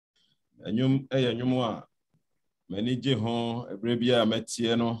enyum enyum a mani je ho ebrebia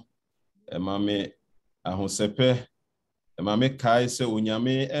metie no emame ahosepe emame kai se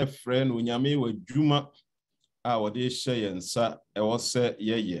onyame efre no onyame wadwuma a wode hye yensa ewo se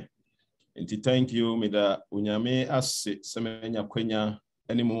yeye enti thank you me da onyame ase semenya kwanya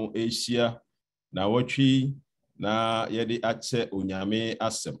animu ehia na wotwi na yede ache onyame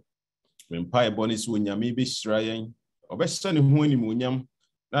asem mempa eboni se onyame be hirayen obehye ne ho animu onyam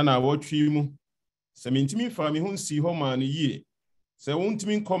na wotwi mu se mentimi fa me ho nsi ho ma no yie se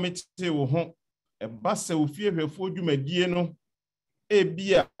wontimi committee wo ho eba se ofiehwefo dwumadie no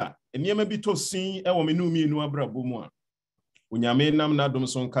ebia eniyema bi to sin ewo me no mienu abrabo mu a onyame nam na dom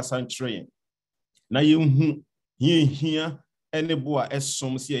so nkasa nkyerɛ na yenhu hia ene bo a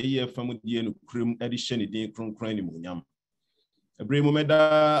esom se ye fam die no kurum ede hye ne din kronkron ni monyam ebremu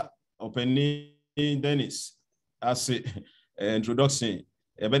meda openi Dennis ase introduction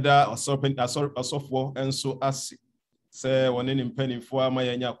ebeda asofo enso ase se wone ne mpanimfo ama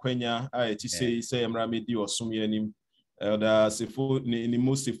yanya kwanya a eti se emra medi osom yanim elda sefo ni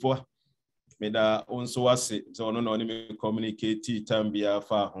musifo meda onso wase se ono no me communicate tambia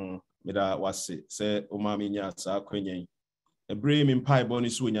fa ho meda wase se o ma menya sa kwanya ebre mi mpai boni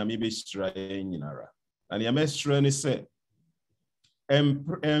so nyame be hira nyinara and ya mestra ni se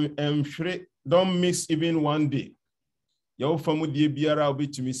hwere don't miss even one day yo famudie biara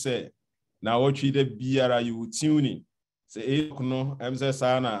obetumi se na wotwi de biara you tuning say 8 no say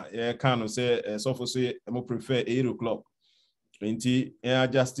sana ye kan no say so for say mo prefer 8 o'clock enti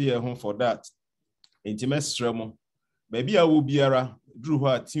adjust here home for that enti mestra mo baby a wo biara dru ho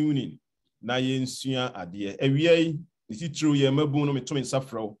a tuning na ye nsua ade awie isi true ye mabu no meto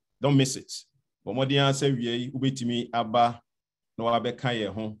nsafro don't miss it but modern say wie ubetimi aba na wa beka ye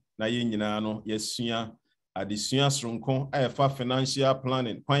ho na ye nyina no yesua adesua sronko afa financial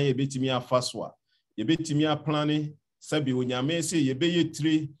planning kwan ye betimi afa so a ye betimi a planning sabi onyame se ye beye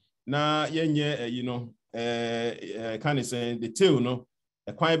tiri na yenye kan say the tail no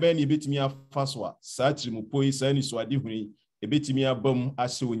kwan be na ye betimi afa so a sa trimu poi sa ni so ade huni ye betimi abam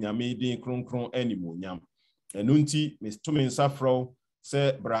ahye onyame din kronkron animonyam enunti mistumi nsafro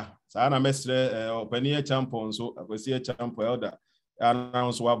se bra sa na mesre opani champion so akwesi champion elder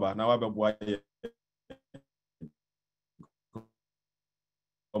announce waba na wabeboa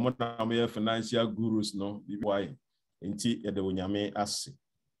omo financial gurus no why enti ye de onyame ase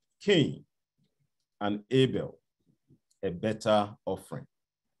Cain and Abel a better offering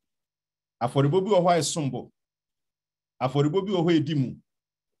aforibo bi ohwa esombo aforibo bi ohwa edimu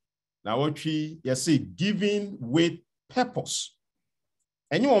na wotwi ye say giving with purpose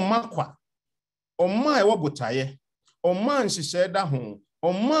enye omakwa oma ewo botaye oma nhihye da ho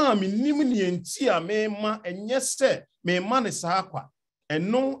oma minim ne enti a mema enye se mema ne sa akwa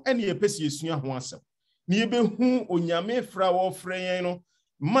eno ene epesi esua ho asem ne yebehu onyame fra wo frɛyen no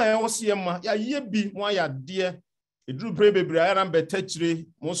ma e wo se ma ya ye bi mo ya de eduru bre bebre ara mbetachire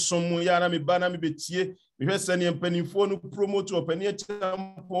mo som ya na me ba na me betie me hwese ne mpanimfo no promote opani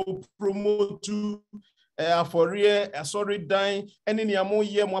champo promote afore sorry dan ene ne amo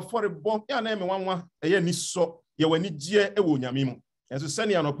ye mo afore bo ya na me wanwa ye ni so ye wani gie e wo nyame mu enso se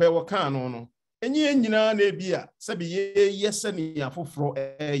ne anope wo kan no no enye nyina na ebia sabi ye yese ne afoforo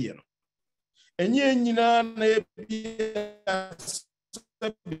eye no enye nyina na ebia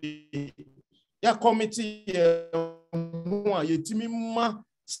sabi ya committee ho a yetimi ma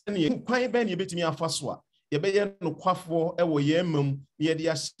se ne kwan be ne betimi afaso a ye be ye no kwafo e wo ye mam ye de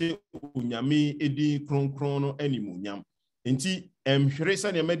ahye onyame edi kronkron no animonyam enti hwere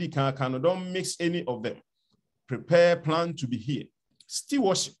se ne medical can don't mix any of them prepare plan to be here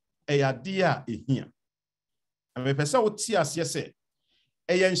stewardship eyadea ehia amepesa woti ase se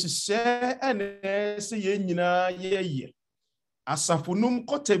eyenhye ene se ye nyina ye asafonum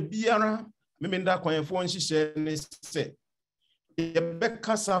kota biara memenda kwanfo nhye ne se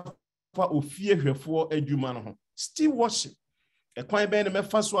yebekasa fa ofiehwefo adwuma no ho stewardship ekwan be ne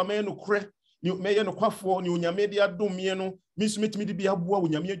mefa so ameno kre ni meye no kwafo ni onyame de adomie no mismetimi de bia boa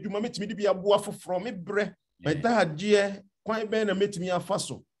onyame adwuma metimi de bia boa foforo me bre medadie kwan be na metimi afa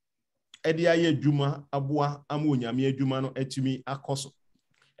so ede aye adwuma aboa ama onyame adwuma no atimi akoso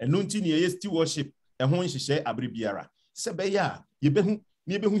eno nti ne ye stewardship ho nhyehyɛ abre biara se be ya yebehu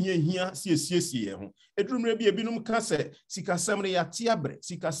ni ebehu hia siesie ye ho edurumre bi ebinum ka se sikasam ne yate abre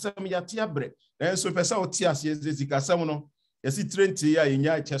sikasam yate abre enso pesa oti ase sikasam no yesi trenti ya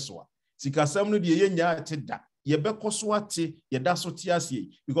yenya achesoa sikasam no de yenya ateda yebekoso ate yeda so ti ase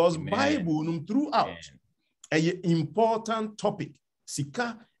because Bible num throughout a important topic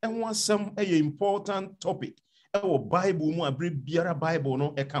sika enwo asem a important topic Bible mu abre biara Bible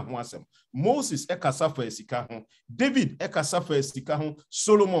no eka ho asem. Moses ekasa fa esika ho, David ekasa fa esika ho,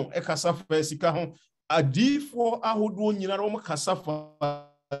 Solomon ekasa fa esika ho, adifo ahodo nyina ro kasa fa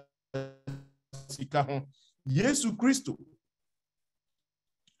esika ho. Yesu Kristo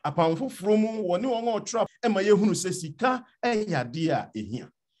apanfo from woni won trap e ma yehunu se sika eyade a ehia.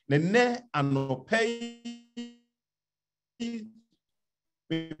 Ne anopai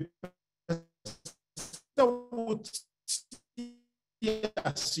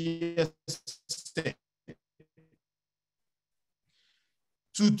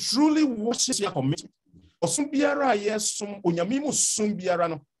to truly worship your commitment. Osun biara yesom onyame mu som biara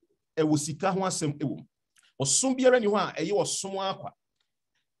no e wo sika ho asem ewo. Osun biara ni ho a eye osom akwa.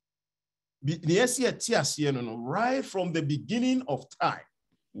 Right from the beginning of time,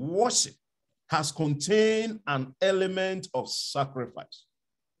 worship has contained an element of sacrifice.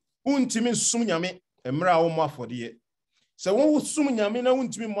 Untimi sum nyame emra wo mo afode. Se won sum nyame na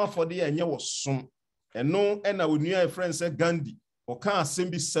untimi mo afode enye wo sum. Eno na onua friend say Gandhi o kan asem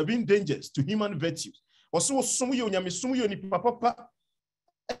bi 7 dangers to human virtues. Oso sum ye onyame sum ye ni papa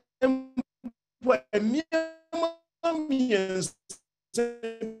empo eniam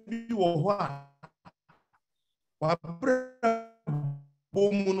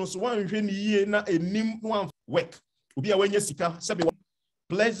work.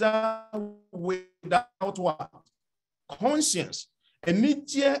 Pleasure without what? Conscience.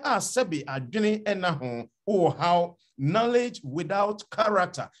 Oh, how knowledge without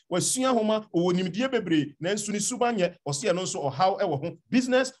character.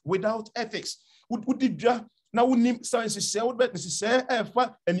 Business without ethics. Now we need science say would bet say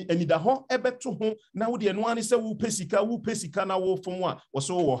efa eni da ho ebeto ho na wo de no ani say wo pesika na wo fom a wo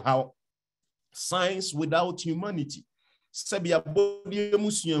so how science without humanity. Sabia body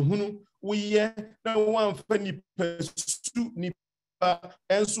emusua hunu wo ye na wo amfa ni pesu ni pa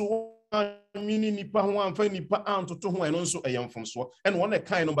enso mini ni pa ho amfa ni pa antoto ho eno nso eyamfom so. And one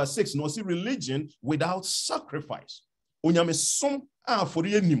kind number 6 no see religion without sacrifice. Onyame som a for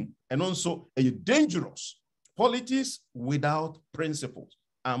enim eno nso dangerous. Politics without principles.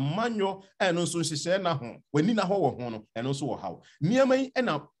 Amanyo and also she say na ho. When ni na ho wo ho no and also how. Niema yi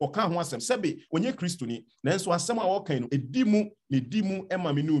na oka ho asem sebe onye Kristo ni na nso asem a wo kan no edimu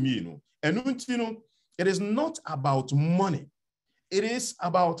ema me no mi no. Enu nti no, it is not about money. It is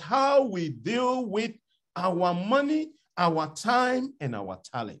about how we deal with our money, our time and our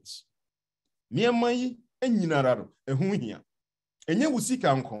talents. Niema yi enyinara ro ehu hia. Enye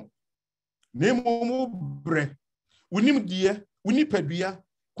wusika nko. Nemo bre unim die uni padua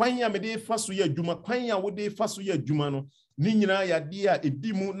kwan ya mede fa so ya adwuma kwan ya wode fa so ya adwuma no ni nyina ya de a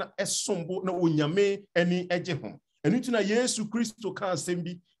edimu na esombo na onyame ani eje ho enu tina Yesu Kristo ka asem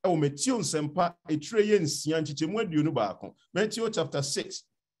bi e wo Matthew nsempa etire ye nsia nchichemu aduonu baako Matthew chapter 6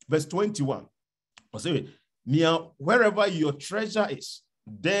 verse 21 say wherever your treasure is,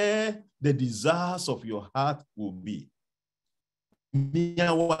 there the desires of your heart will be.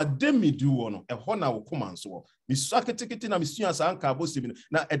 Nia wademi duo no eho na wokoma nso misuaketekete na misua sanka abosemi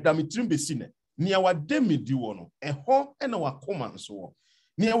na edamitrim besine nia wademi duo no eho na wakoma nso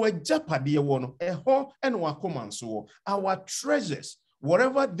nia wajapade wo no eho na wakoma nso. Our treasures,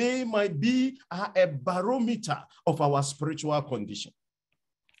 whatever they might be, are a barometer of our spiritual condition.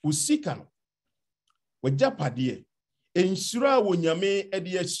 Usika no wajapade ensura wonyame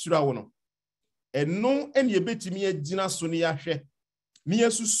ede asura wo no eno ene ebetimi agina so ne yahwe ni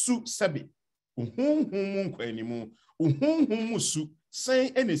yesusu sebe uhunhum nkwanimu uhunhum su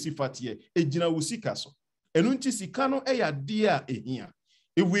sen enesi fatie ejina wusika so enu nti sika no eyade a ehia.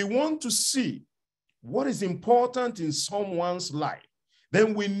 If we want to see what is important in someone's life,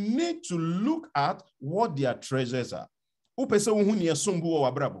 then we need to look at what their treasures are. Upese uhu ni esombu wo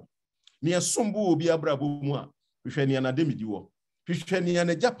abrabo ni esombu obi abrabo mu a hwehwe ni anademidi wo hwehwe ni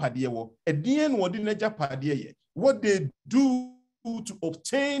anajapade wo edien wo di na japade ye what they do to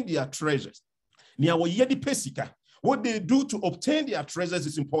obtain their treasures. What they do to obtain their treasures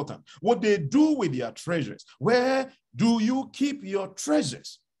is important. What they do with their treasures. Where do you keep your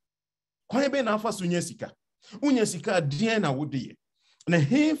treasures? Unyesika diena wudi. Na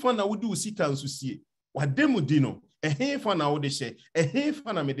hefa na wudi usika nsusie. Wademu dino. Hefa na wodeshe.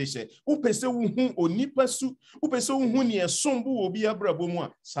 Hefa na medeshe. Upese uhu onipasu. Upese uhu ni esombu obi abrabo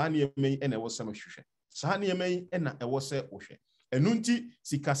mwa. Sani emei ene wose mshushe. Sani emei ena ewose oshe. Enunti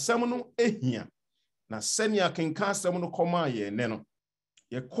sikasem no ehia na senia kenka asem no koma ye ne no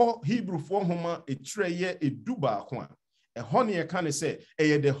ye ko Hebrew for homa etire ye eduba ko a ehon ye kan say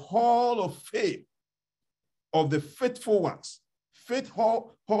the hall of fame of the faithful ones. Faith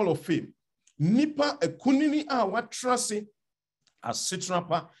hall of fame. nipa ekunini a watrase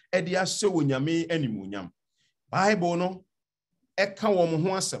asetrapa edi ahye wonyame animuonyam. Bible no eka wo mo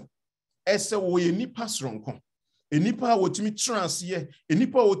ho asem ese wo ye nipa soronko enipa a wotumi transe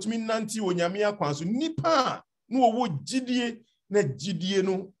enipa a wotumi nanti wonyame akwanso nipa no wo gidie na gidie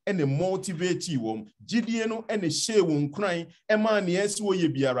no ene motivate wo gidie no ene hye wo nkran ema ne esi wo ye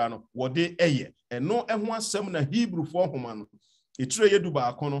biara no wode eye eno eho asem na Hebrew fo homa no etire yedu ba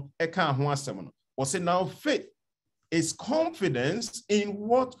akono eka ho asem no wo say now faith is confidence in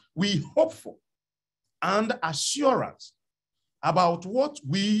what we hope for and assurance about what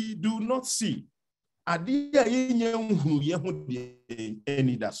we do not see. Adia yenye nhunu ye ho de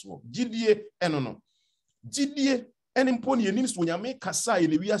eni daso. Gidie enono. Gidie eni mponi ye nims onyame kasa ye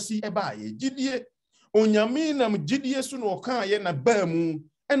lewiase eba ye. Gidie onyame nam gidie so no ka ye na ba mu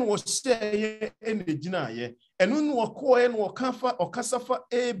ene wo hye ye ene gina ye. Eno no ko ye no kafa okasafa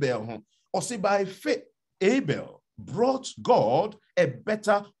Abel ho. Ose by faith Abel brought God a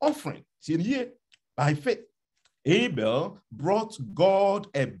better offering. See by faith Abel brought God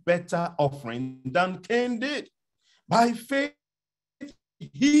a better offering than Cain did. By faith,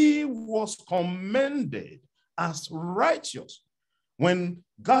 he was commended as righteous when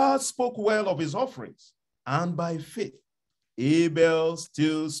God spoke well of his offerings. And by faith, Abel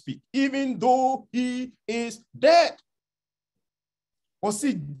still speaks, even though he is dead.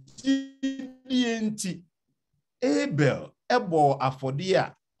 Osi GDNT. Abel, ebo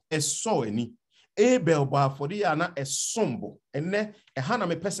afodia, eso eni. Abel ba afodi ana esombo ene ehana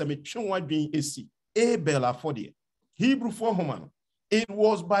me pese me twenwa dwen esi Abel afodi Hebrew for homa. It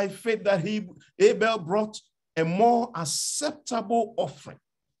was by faith that Abel brought a more acceptable offering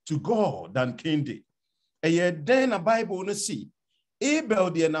to God than Cain did. Eye den a Bible no see Abel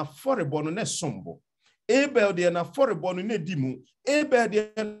de na forebo no ne sombo Abel de na forebo no ne dimu Abel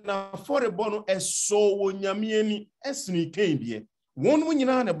de na forebo no eso wonyame ani esni Cain de one when you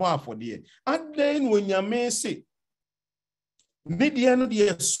know about for dear, and then when you may say, Nidiano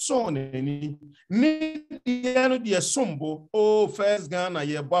dear son, Nidiano dear sombo, oh, first Ghana,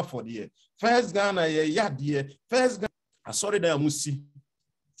 ye buffo dear, first Ghana, ye yad dear, first Ghana, I saw it there, Musi.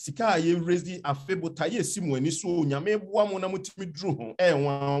 Sika ye raised the affable taye simu and so Yame Wamona Mutimi drew home, and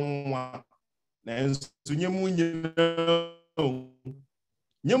one, and to Yamunina,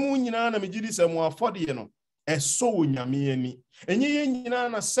 Mijidi, some more for the no. So nyame enye nyina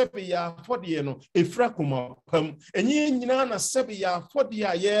na sebe ya afode no efra kuma pam enye nyina na sebe ya afode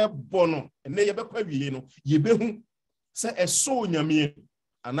ya ye bono ene ye bekwa wie no ye behu se eso nyame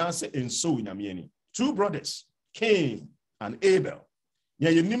ana se enso nyame ni. Two brothers, Cain and Abel.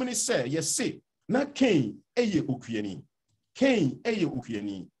 Ye nimini say ye say na Cain eye okuani. Cain eye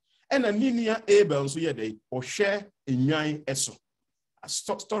okuani. Ena ninia Abel so ye dey o hwe enwan eso. A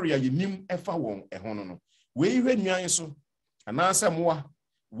story ye nim efa won ehono no. We nwan so ananse moa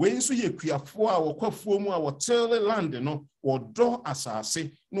we nso ye kuafo a wokwafuo mu a wotele land no wodo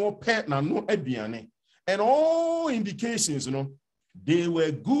asase no pe na no aduane, and all indications they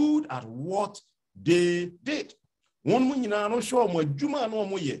were good at what they did. One mu nyina no show mo adwuma no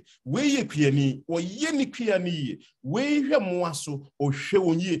mo ye we ye kuani o ye ni kuani ye we hwe moa so o hwe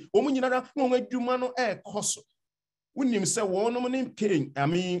wonye o mu nyina na mo adwuma no koso wonim se wonom ne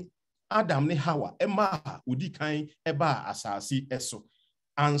Cain Adam ne Hawa ema udi kan eba asasi eso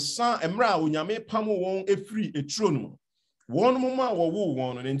ansa emra onyame pamo won efri eturo no won moma wo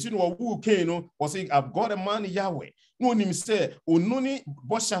won no nti no wo Cain no was say I've got a man Yahweh no nim say onuni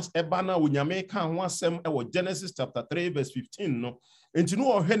boshas eba na onyame kan ho asem e wo Genesis chapter 3 verse 15 no nti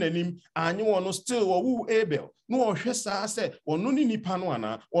no ohwe nanim anye won no still wo Abel no ohwe sa say onuni nipa no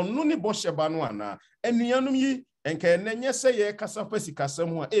ana onuni bosheba no ana enuanum yi enke nenye se ye kasa fasi kasa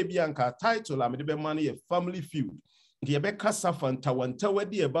mu a ebia nka title amede be man ye family feud nke ye be kasa fantawanta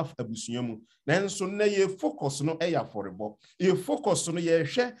wadi e ba abusua mu nanso na ye focus no e ya forebo ye focus no ye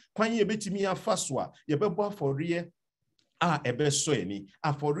hwe kwan ye betimi afa so a ye bebo afore a ebe so ani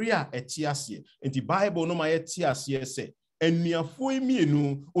afore a etiase enti Bible no ma ye tiase se eniafo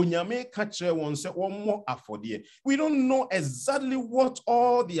emienu onyame ka kire won se wonmo afode. We don't know exactly what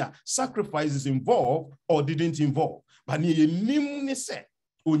all their sacrifices involved or didn't involve, but ni nim ni se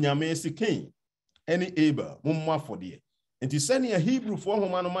onyame se Cain any Abel mommo afode. Enti se ne Hebrew for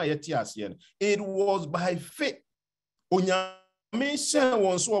homa no ma yeti ase it was by faith onyame sha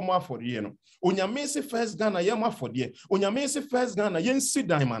won so wonmo afode no. Onyame se first Ghana yem afode. Onyame se first Ghana yen si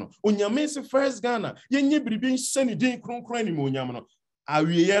daima no. Onyame se first Ghana yen ye biribi nseni din kronkron ni onyame no.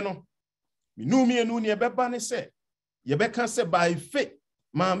 Awiye no. Minumi enu ne beba ne se ye beka se by faith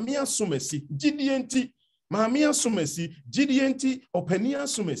ma me asomasi gidie nti Mamia sumesi, Gideonti, Openia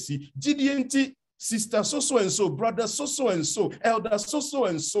sumesi, Gideonti, sister so and so, brother so and so, elder so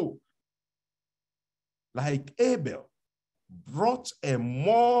and so. Like Abel brought a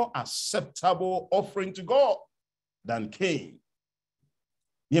more acceptable offering to God than Cain.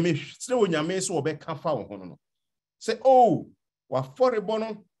 Say, oh, what for a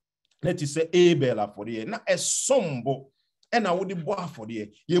bono? Let us say Abel for the year. Now a sombo. And I would boa for the year.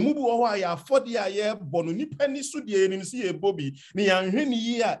 You move away for the year, bono ni penny studio and see a bobby. Ni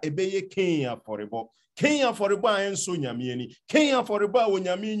anheni ya ebeye Kenya for a bo. Kenya for a boy and so yamieni. Kenya for a boy when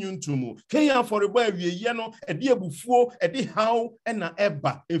yamin tumu. Kenya for a boy we yano, a dear before, a de how and a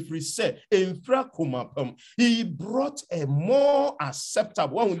eba, if we say, in fracumapum. He brought a more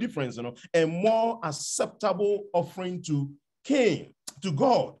acceptable, one difference, you know, a more acceptable offering to Cain, to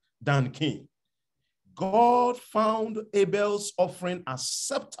God, than Cain. God found Abel's offering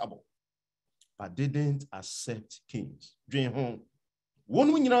acceptable, but didn't accept Cain's. Dream home.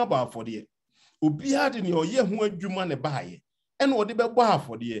 One wing about for the year. Ubiad in your year who you man a buy, and what the bar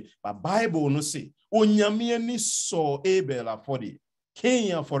for the year, but Bible no say, Onyamiani saw Abel for the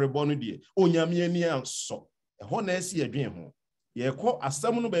Cain for a bonnet, Onyamiani saw a honest year dream home. Ye call a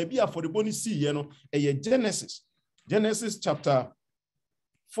salmon baby for the bonny sea, you know, a Genesis chapter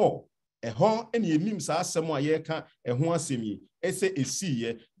 4. Ehon eni enim sa asemo ayeka ehon asemi ese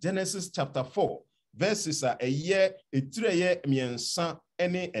esi Genesis chapter 4 verses a eye etireye miensa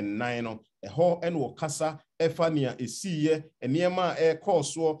ene ennan no ehon ene wokasa efa nia esi eniema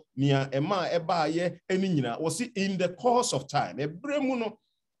ekoso nia ema ebaaye eni nyina was in the course of time ebremu no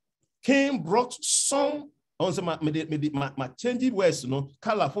Cain brought some on say ma changed words no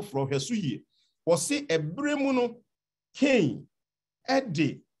colorful from hweso yie was ebremu no Cain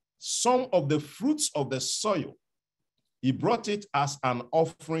edi some of the fruits of the soil. He brought it as an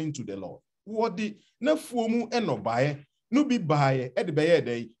offering to the Lord. What the nefuomu enobaye, no be baye, edibeye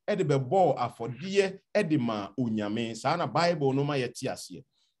day, edibe bo afodie, edima unyame. Sana Bible no ma yetiasie.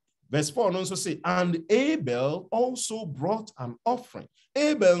 Verse 4 also say, and Abel also brought an offering.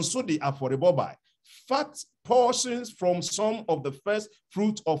 Abel so the affordable by fat portions from some of the first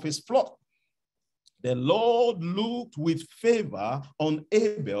fruit of his flock. The Lord looked with favor on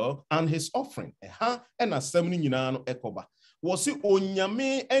Abel and his offering. And assembly yinano ekoba. Was it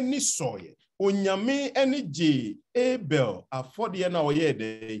onyame any soye? Onyame any J. Abel afodi na oye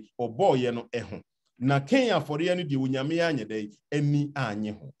day or boy no ehon. Na Kenya for the any di onyame anye day any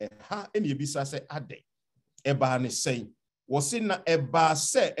anye ho. Any bisa se ade. Eba ne say. Was it na eba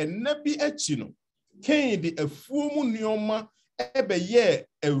se and nebi echino. Ken di efumu nioma ebe ye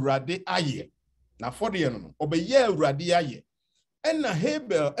eurade aye. Na for the no obeye awurade aye and na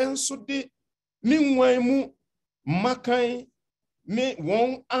Abel enso de ni nwan mu makan ni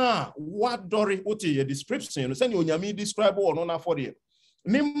won a wadore wote ye description no say onyame describe ono na for the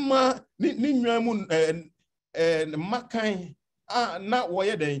ni ma ni nwan mu makan a na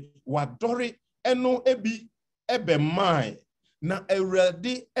woye den wadore eno ebi ebe mai na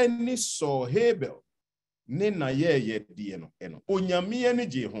awurade eni so Abel ni na ye die no eno onyame eni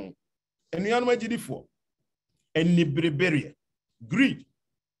je ho. And greed.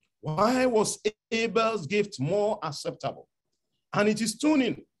 Why was Abel's gift more acceptable? And it is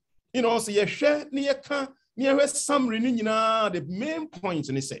tuning. You know, so you share near summary, the main point,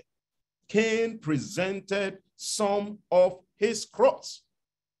 and he said, Cain presented some of his crops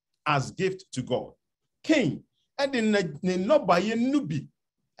as gift to God. Cain, and then not buy a nubi,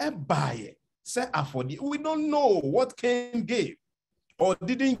 and buy it. Say, we don't know what Cain gave or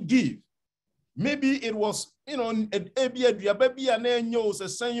didn't give. Maybe it was, you know, we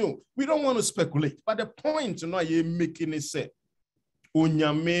don't want to speculate. But the point, you know, you're making it say,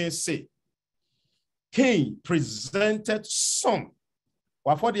 Onyame say, Cain presented some.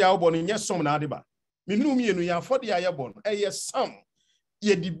 For the album, yes, some na deba. Minumi no ya for the album, yes, some.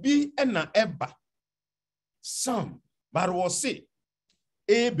 Ye di bi na eba. Some. But was say,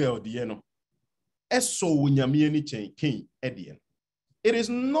 Abel dieno. Eso Onyame ni chen Cain edien. It is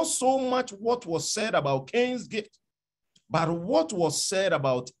not so much what was said about Cain's gift, but what was said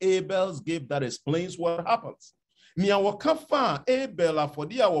about Abel's gift that explains what happens. Ni awakafa Abel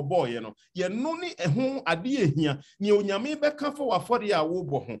afodi awo boy no ye no ni ehun ade ehia ni onyame beka fa wafodi awo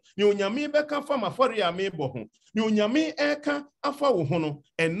bo ho ni onyame beka fa mafodi ame bo ho ni onyame eka afa wo ho no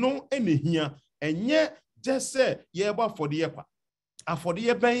eno enehia enye jese ye ba afodi ye kwa afodi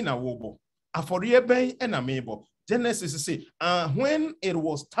ye ben na wo bo afodi ye ben na me bo. Genesis say, when it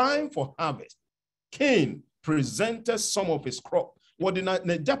was time for harvest, Cain presented some of his crop.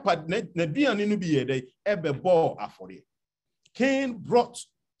 Cain brought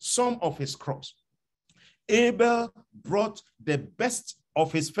some of his crops. Abel brought the best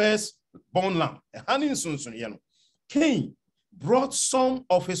of his firstborn lamb. Cain brought some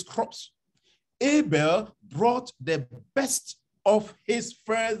of his crops. Abel brought the best of his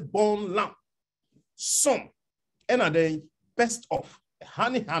firstborn lamb. Some, and the best of.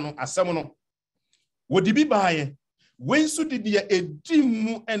 Honey, hano, asamono. What did be by? When so did ye a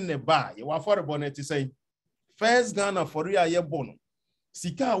dimu and a buy? You are for a bonnet to say, first Ghana for a bono.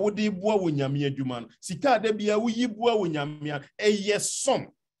 Sika would de boa winyamia duman. Sika de bia wi boa winyamia. A yes, some.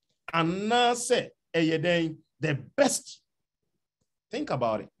 And now say, a ye the best. Think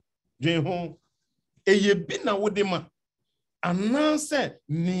about it. Jehu, a ye bina wodema. And now say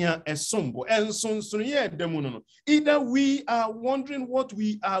near a sombo and son ye demono. Either we are wondering what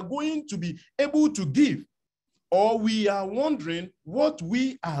we are going to be able to give, or we are wondering what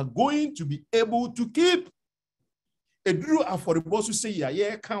we are going to be able to keep. A drew Osei-Bonsu say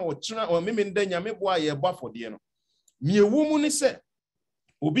ya can or china or mimendenya me boy ye buff for the me a woman said,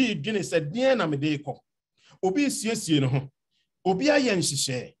 Obi Jenny said, Dear Namedeko, Obi Siesi no, Obi a yen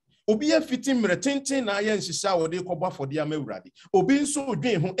she. Obi a fitting retention na yen shisha or de coba for the ameradi. Obi so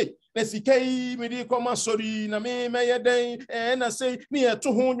dream home, let's see, me come sorry, na me day, and I say, near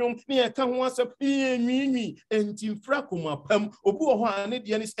to home, near come once up, me, and Tim Fracuma pum, Obu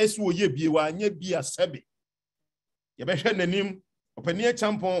Hanidianis SO ye be one ye be a sabi. Ye be the name, open near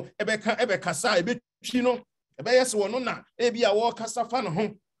champon, Ebeka sa, a bit chino, a bayas or nona, ebi a walk as a fan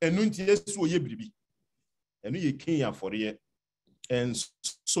home, and nunti SO ye be. And ye came for ye. And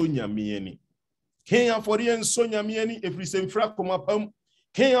Sonia Mieni. Kenya for and Sonia Mieni, if we say Fracoma Pum,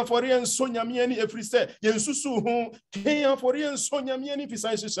 Kenya for and Sonia Mieni, if we say Yensusu home, Kenya for and Sonia Mieni, if we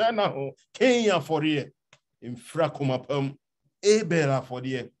say Sana home, Kenya for ye, in Fracoma Pum, Abela for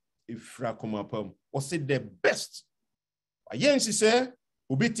ye, if Fracoma Pum, was it the best? Again, she said,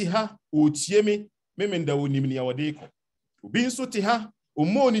 Ubitiha, Utiemi, Memenda Unimini our deco. Ubin Sotiha,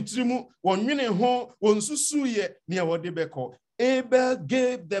 Umoni Trimu, one minute home, one susuye near what they call. Abel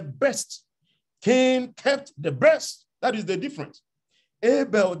gave the best. Cain kept the best. That is the difference.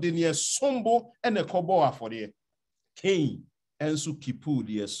 Abel did near sombo and a koboa for the Cain and so kipu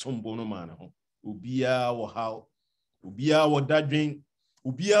the sombo no man. Ubia wa how, Ubia wa dadring,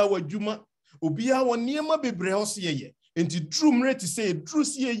 Ubia wa juma, Ubia wa niema bebreos ye. And to drew ready to say, Drew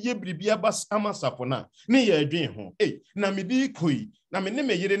see ye bribia bas amasapona. Ne ye dream home. Eh, namidi kui,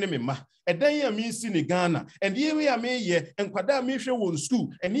 namene ye neme ma. A day I mean in Ghana, and here we are may ye, and Quada Misha won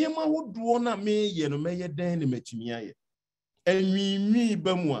school, and ye ma would wanna may ye no may ye den metimia. And me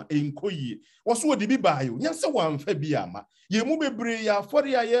bemwa in Koyi was what be by you. Yansa one Fabiama. Ye mube brea for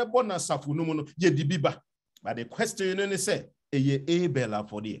ya ye bona safunomono ye dibiba. But the question is say, a ye Abel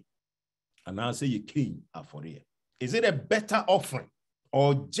for the and I say ye king for the. Is it a better offering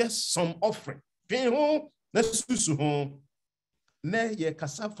or just some offering? Let's do home. Ne ye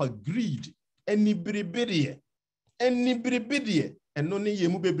kasafa greed, any bribidie, and no ye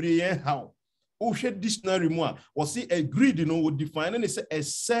mubebre how. Oshe dictionary moi was see a greed, you know, would define and it's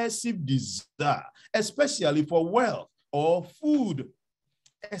excessive desire, especially for wealth or food.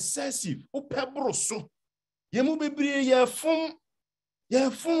 Excessive. O pebroso. Ye mubebre ye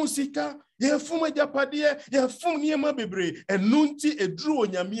fun sika, ye fun japadie, ye fun ye mabebre, and nunti a drew on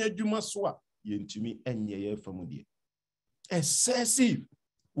yamia jumaswa. Ye ntimi enye ye famudie. Excessive.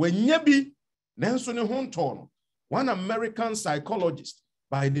 When yebi Nelson Honton, one American psychologist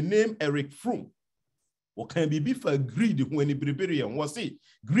by the name Eric Fromm, what can be for greed when he Biberian was it?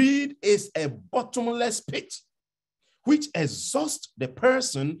 Greed is a bottomless pit which exhausts the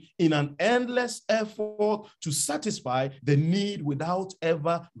person in an endless effort to satisfy the need without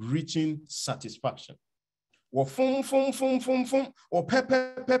ever reaching satisfaction. Or fum, or pepe,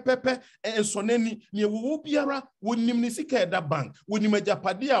 and soneni, near Wubiara, would nimnisika da bank, would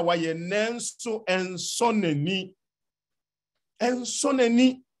nimajapadia, why ye nenso and soneni,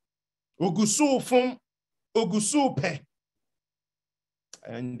 Oguso fum, Oguso pe.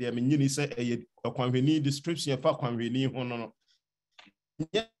 And the mini say a convenient description of a convenient hono.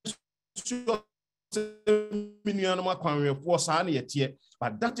 Yes,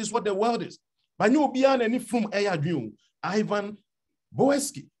 but that is what the world is. But you be any from Ayadun, Ivan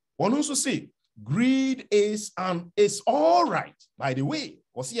Boeski. One also say greed is all right. By the way,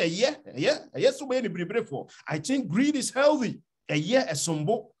 was he yes, so many for. I think greed is healthy. A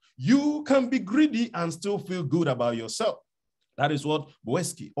sombo. You can be greedy and still feel good about yourself. That is what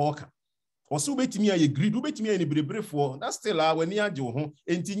Boeski Orca. Also, bet me a greed, bet me any bribre for. That's still when you are home.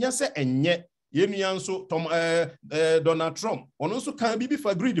 And Tinya say and yet. So Donald Trump. One also can be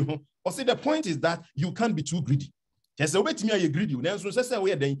for greedy. Or say the point is that you can't be too greedy. Just wait me, I greedy. Then so say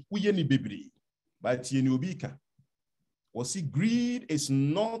we then we any baby. But Yenubika, see, greed is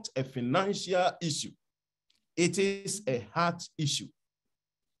not a financial issue. It is a heart issue.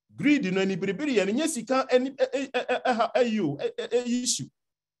 Greed in any and yes, it can any issue.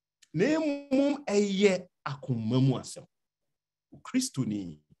 Name a ye akumamuasem. Christo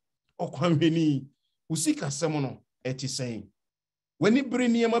ni okwameni usika semono eti saying. When he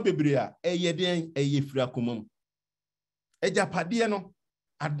bring niema bebrea ye den ye free akumam. Ejapade no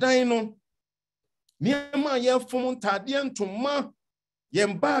adan no niema ye fom tade ntoma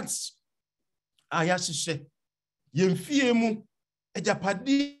yem bags ayashishe yem fie mu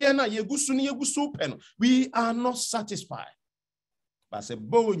ejapade na yegusu ni yegusu pe no. We are not satisfied. But se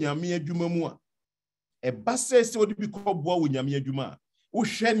bo nyame adwuma mu a eba se wodi bi ko bo wo nyame adwuma a wo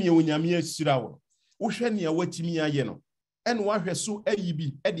hwe ne wo nyame asira wo hwe ne watimi aye no en wo hwe so ayi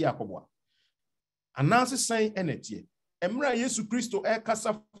bi e de akoboa anase san enetie emra Yesu Kristo e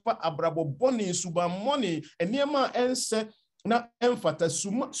kasa fa abrabo boni suba moni eniema ense na emfata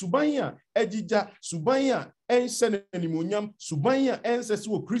subanya ejija subanya ense nanimunyam subanya ense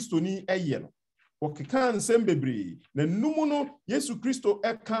so Kristo ni eye no Okikan sembebri na numuno Yesu Kristo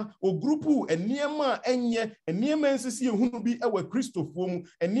eka o grupu eniema enye eniema ensisi ehunu bi ewe Kristofo mu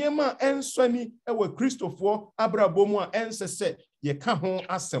eniema enswani ewe Kristofo abrabo mu a ensese ye ka ho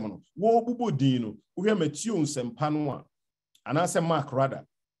asem no wo bubodin no wo hwe Matthew nsempa no a anase Mark rather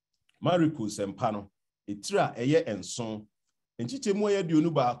Mariko nsempa no etira eye enson enchichemu ya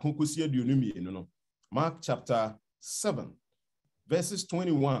dionu ba konkosi dionu mienu no Mark chapter 7 verses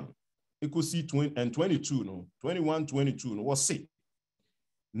 21 Equals 20 and 22 no 21-22 no was say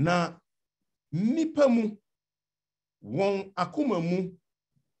na nipa mu won akoma mu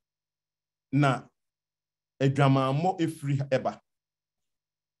na adwamammo efri eba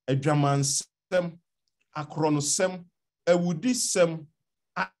adwamansem akronosem awudisem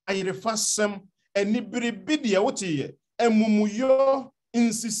ayirefasem enibrebe de wote emumuyo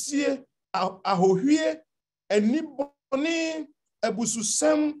insisie ahohwie eniboni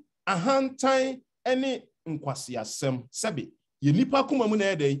abususem ahantan ene nkwasiasem sebe ye nipa kuma mu na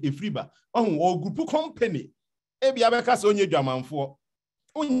ede efriba ohun o group company ebi abeka se onye dwamanfo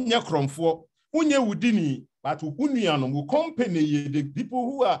onye kromfo onye wudini but unuanom wo company ye the people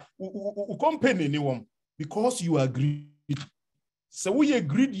who are company ni won because you are greedy. So we are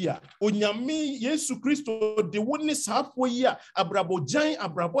greedy onyame Yesu Kristo de witness halfway ya abrabo jan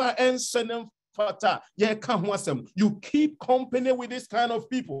abrabo ensenem fata ye ka ho asem. You keep company with this kind of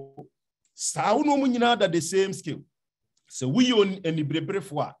people. Sa uno mu nyina that the same skill. So we on any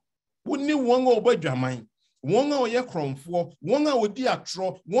brebrefo a woni won obadwaman won a oye kromfo won a odi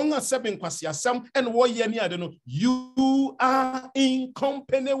atro won a seven kwase asem and wo ye ni ade no you are in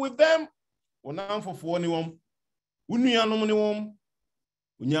company with them. Onamfofo ni won unuanom ni won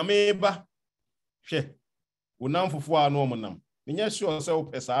unyame ba hwe onamfofo a no omnam menye sure se wo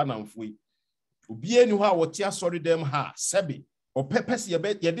pesa anamfo yi obi eni ho a wote asori dem ha sebe o purpose ye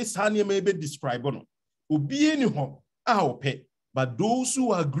de sane me be describe no obi eni ho a ope but those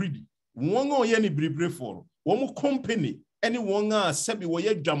who are greedy won o ye ni bribrefo wo mu company any won a sebe wo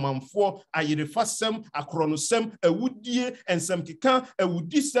ye dwamanfo ayirefasem akronosem awudie ensem keka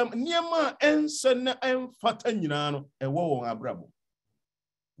awudisem niema ense na emfata nyina no ewo won abrabo.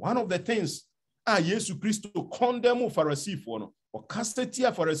 One of the things Yesu Kristo condemn Pharisee no or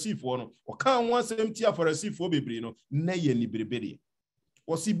castetia Pharisee no or can one empty Pharisee for bebre no na ye ni berebere.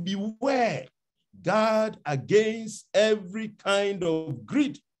 Was he beware guard against every kind of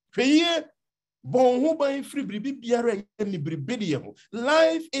greed.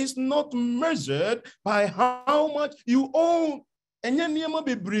 Life is not measured by how much you own. Enya niema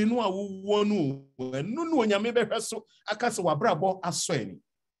bebre no a wo no enu no onyame behwe so akase wabrabo asoeni.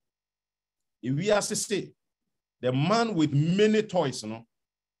 If we are to say the man with many toys, no,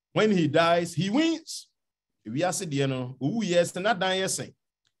 when he dies, he wins. If we are to say, no, oh yes, not die yes,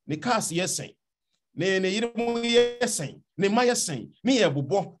 ne cast yes, ne yirmo yes, ne maya saying, ne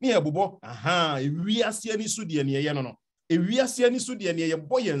abubo, aha, if we are seeing sudi ne no. If we are seeing sudi ne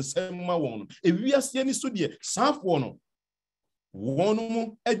boy and sema one, if we are seeing sudi, saf one,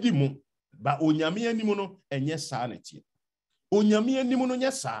 mu edimu, but onyame animu no enye sanity. Onyame animu no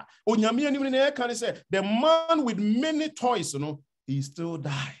nyesa, onyame animu ne can say the man with many toys, he still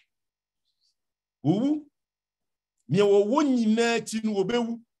die. Owu, me wo wonyina ti no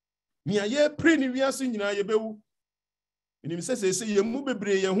obewu. Me aye pre ni wiase nyina ye bewu. Enim say ye mu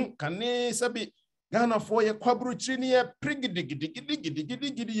bebre ye hu kane sabi Ghana for ye kwabro chiri ni ye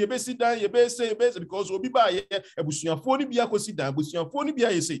prigidi ye besi dan ye bese because obi ba ye abusuafo ni bia kosi dan abusuafo ni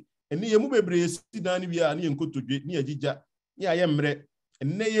bia ye say eni ye mu bebre ye si dan ni bia ni enkotodwe ni agija ni aye mre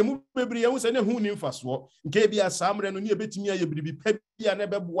enne ye mu bebre ye se ne hu ni mfaso nke bia samre no ne betimi aye biribi pa bia na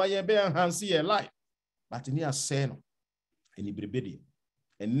beboa ye be enhance ye life but ni ase no eni brebede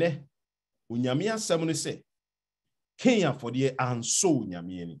enne onyame asem no se Cain afodie anso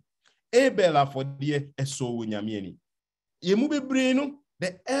onyame ani Abel afodie eso onyame ani ye mu bebre no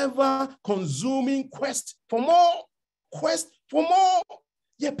the ever consuming quest for more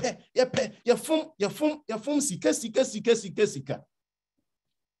yefum sika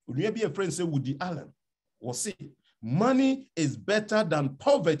Unia be a friend say Woody Allen will say money is better than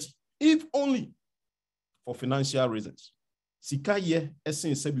poverty if only for financial reasons. Sika ye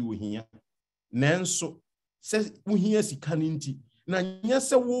esen sabi wo hia nanso se wo hia sika ninti na nya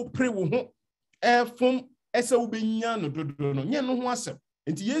se wo pre wo ho efum ese wo benya no dodo no nye no ho asem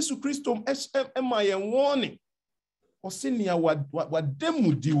enti Yesu Kristo ema ye warning osinia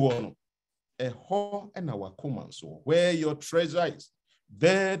wademudi wo no na wakoma so where your treasure is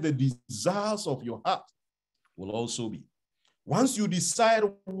there the desires of your heart will also be. Once you decide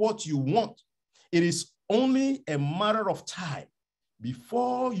what you want, it is only a matter of time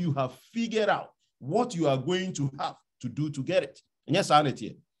before you have figured out what you are going to have to do to get it. And yes, I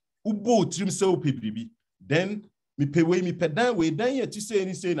here. Ubo trim se upebribi. Then mi pedan we dan ye ti say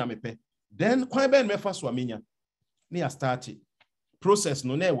ni say na me pe. Then kwan ben me fa so amenya. Ne start process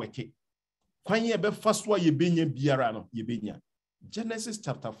no na work. Kwan ye be fa so ye benya biara no ye benya. Genesis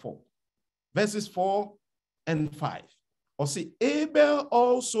chapter 4, verses 4 and 5. Or say, Abel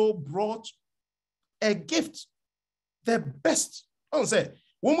also brought a gift, the best. I say,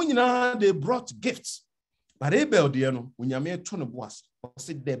 women they brought gifts, but Abel, dear no, when you made ton of was,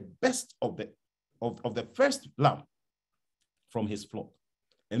 say the best of the first lamb from his flock,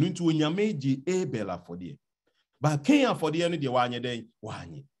 and into when you made Abel for dear, but Cain for the end of the 1 day,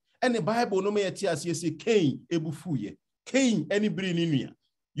 1 and the Bible no me tears say Cain ebufuye. Cain, anybody in here.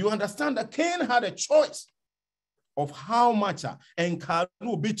 You understand that Cain had a choice of how much and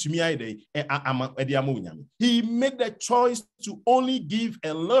he made the choice to only give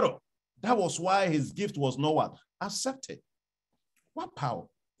a little. That was why his gift was not accepted. What power?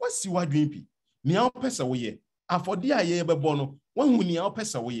 What's your dream? Niao pesa we afodia ye bebono one who niao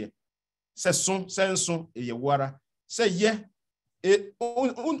pesa we se son ye wara say ye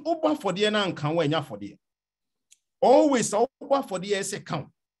uba for the na nkan we nya for the always over for the essay count.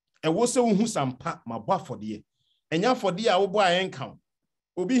 And was so who some pat my buff for the and ya for the boy count.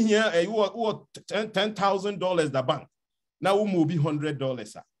 Will be here a $10,000 the bank. Now we will be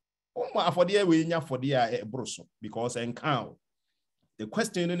 $100. Oh, for the way for the broso because and count. The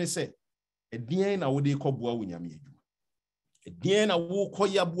question is say a dien I would call boa winyami. A dien I will call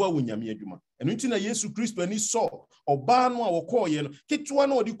ya boa winyami. And until Yesu Christo and he saw or ban or call ye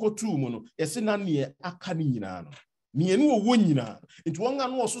kitwan or the cotu mono, a sinani a canina. Nienu wonyina nti wonga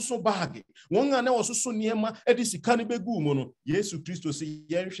no ososo baage wonga na ososo niema edisi kanibegu mono Yesu Kristo se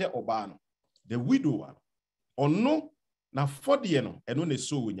yenhwe oba no the widow ono na fodie no eno ne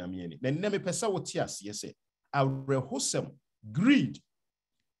so onyame ani na nne pesa wote ase se awerehosem greed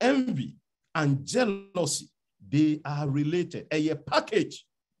envy and jealousy they are related a package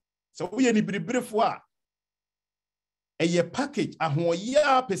so we ni biribrefo a package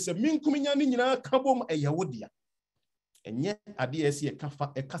ahoya pesa minkuminya ni nyina kabom wodia and yet, I see a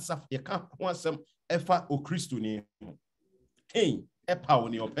kasa wasam efa o Christo ni Cain epa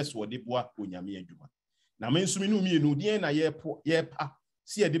oni opeso de boa onyame adwuma na mensumi mi enu die na ye pa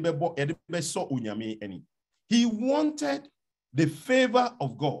si de bebo e de beso onyame ani. He wanted the favor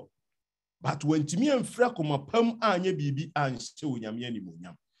of God, but when timi amfra koma pam anya bibi anhye onyame ani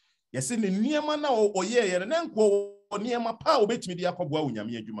monyam yesi ne niema na oye ye na nko niema pa obetimi de akoboa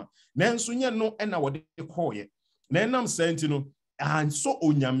onyame adwuma nanso nye no na wode koye Nenam sentino and so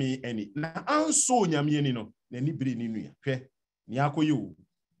onyame any na anso onyame any no na ni biri ni nua hwe ni akoyo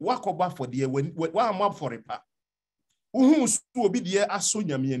wakoba for the wa am for repa uhu so obi de aso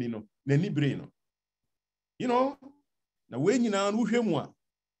onyame any no na ni biri no you know na we nyina no hwemu a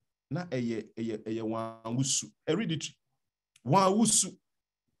na eye wan wusu hereditary wan wusu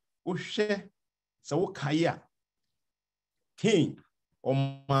o hwe se wo kaye a Cain o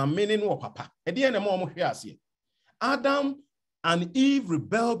ma mene no papa e de na ma o mo hwe ase Adam and Eve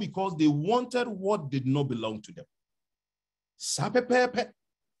rebelled because they wanted what did not belong to them. Sapepepe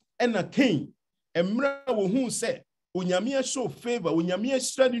and Cain, emra wo hu say, onyame show favor, onyame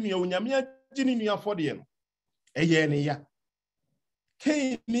stradi nua, onyame gini nua for the eye ne ya.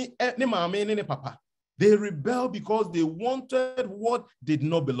 Cain ni maame ne papa. They rebelled because they wanted what did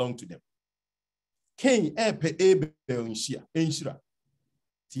not belong to them. Cain epe Abel enshira.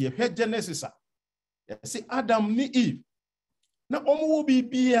 Ti ye Genesis see Adam ni Eve Na omo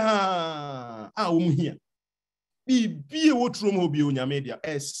bibia here. Bibia wotrum obi onyame dia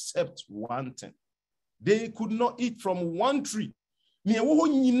except one thing. They could not eat from one tree. Ni ewo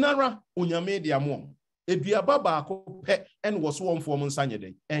nyinara onyame dia mo. Eduaba baako pe and was one for monsanye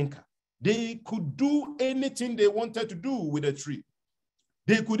den enka. They could do anything they wanted to do with the tree.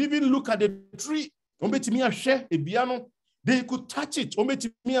 They could even look at the tree. They could touch it.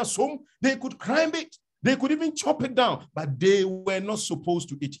 They could climb it. They could even chop it down. But they were not supposed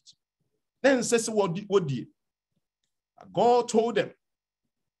to eat it. Then says what did? God told them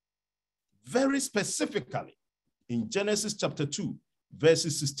very specifically in Genesis chapter 2,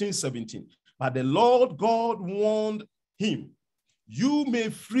 verses 16, 17. But the Lord God warned him, you may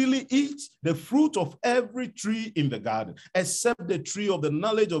freely eat the fruit of every tree in the garden, except the tree of the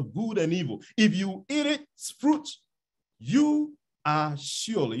knowledge of good and evil. If you eat its fruit, you are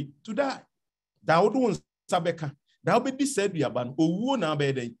surely to die. Thou don't sabeka. Thou be said yaban owo na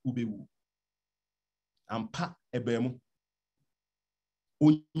beden ubewu. Ampa ebemu.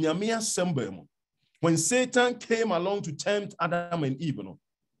 Unyamia sembemu. When Satan came along to tempt Adam and Eve,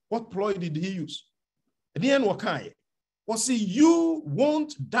 what ploy did he use? At the end, wakai. Was see, you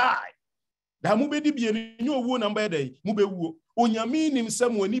won't die. Da mubedi bien ni owo na mbede mubewu. Onyame nim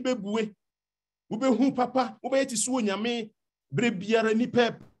sem woni bebue. Mubehu papa, mubeti su onyame bre biara ni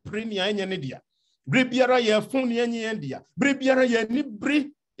pe pre ni anya ne dia. Bre biara ye fon ni anya dia. Bre biara ye ni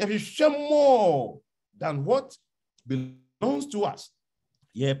bre ye hwehwe more than what belongs to us.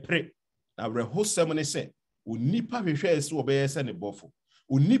 Ye pray. Na reho sem ne se, onipa hwehwe ese obeye se ne bofo.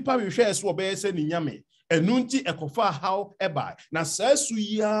 Onipa hwehwe ese obeye se ni nyame. Enunti ekofa how eba na sasu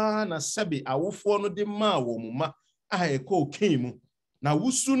ya na sebe awofo no de ma wo muma a eko kemu na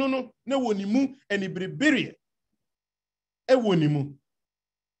wusu no no ne wonimu enibribere e wonimu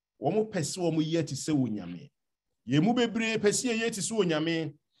wo mo pese wo mo yeti se wonyame ye mu bebre pese ye yeti se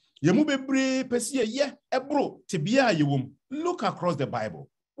wonyame ye mu bebre pese ye ebro tebia ye wom. Look across the Bible.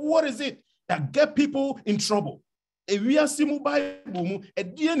 What is it that get people in trouble? Ewiasimu Bible mu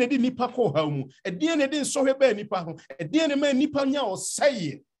edie ne di nipa ko ha mu edie ne di nsohwe ba nipa ho edie ne ma nipa nya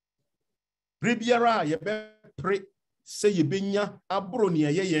oseye prebiara ye be pre say ye benya abro ne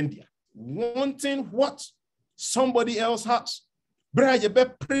ye yendia wanting what somebody else has. Bra ye be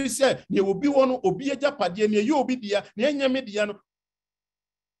pre say ne obi wono obi agapade ne ye obi dia ne anyame dia no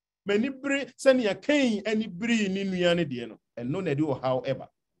mani bre say ne kan ani bre ni nua ne die no eno na di o however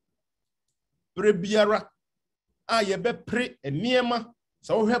prebiara pre eniema.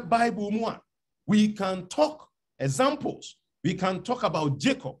 So we have Bible more. We can talk examples. We can talk about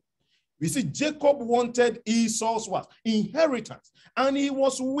Jacob. We see Jacob wanted Esau's what? Inheritance. And he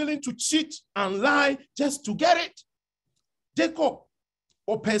was willing to cheat and lie just to get it. Jacob,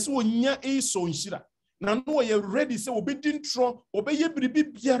 o peso nya Esau nshira. Na no ye ready say obedin tro, obeye bribi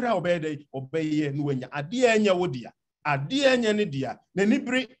biara obede, obeye no nya. Ade anya wodia. Ade anya ne dia. Na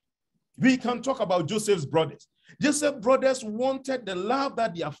nibri. We can talk about Joseph's brothers. Joseph's brothers wanted the love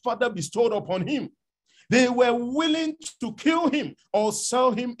that their father bestowed upon him. They were willing to kill him or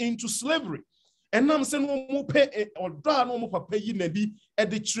sell him into slavery. And I'm saying,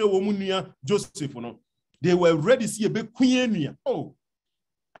 Joseph, they were ready to see a bit queen. Oh,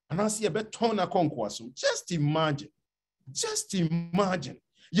 and I see a bit ton of conquest. Just imagine. Just imagine.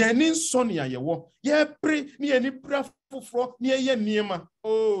 Yenin Sonia, ye pray near any breath for near ye niema.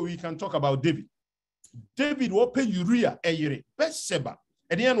 Oh, we can talk about David. David will pay Uriah a year. Bathsheba.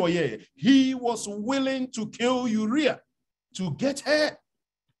 At the end of the year, he was willing to kill Uriah to get her.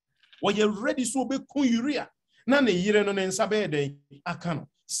 When you're ready to be Uriah. None a year no nsabe akano.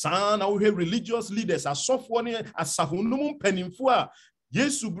 Son, our religious leaders are software as Sahunum Penifua.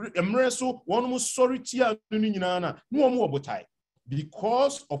 Yes, emreso one more sorry tia no more botai.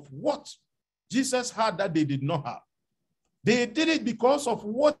 Because of what Jesus had that they did not have. They did it because of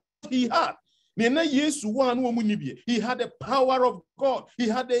what he had. He had the power of God. He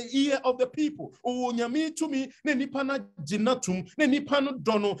had the ear of the people. Oh, nyami to me, ne nipana jinatum, ne nipano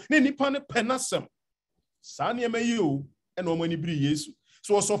dono, ne nipane penasem. Sani emeyo, and omani bri Yesu.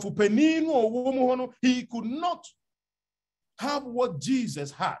 So sofu penino womohono, he could not have what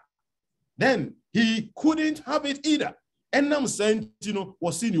Jesus had. Then he couldn't have it either. And I'm saying,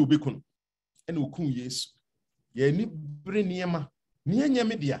 was in ubikun. And ukun Yesu. Ye ni bri niema, nienya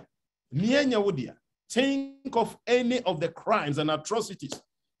media. Think of any of the crimes and atrocities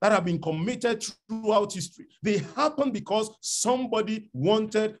that have been committed throughout history. They happened because somebody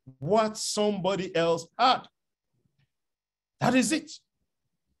wanted what somebody else had. That is it.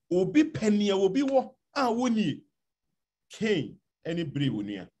 Obi penia obi wo woni. Cain any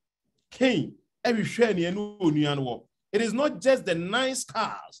brewunia. Cain every share ni enu onua no. It is not just the nice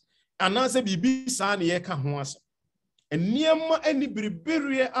cars. And answer bibi sa na yeka ho asa. Eniema eni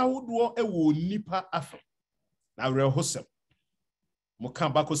biribirie ahodo ewo nipa afa. Na rehosem. Mo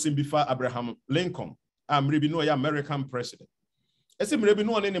kan bako simbifa Abraham Lincoln. Amrebi no ya American president. Ese mrebi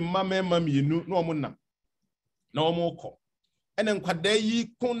no ne mama mienu no omo nam. Na omo kọ. Ene nkwada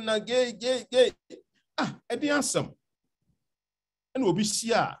yi kun na ge. Edi asem. Ene obi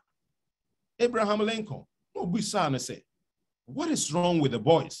sia Abraham Lincoln. No obi sa na say, what is wrong with the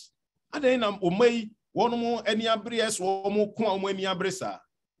boys? Adena omai wono eni abre eso omo ko omo eni abre sa.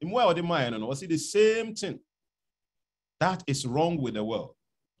 Imwa odi man no was the same thing. That is wrong with the world.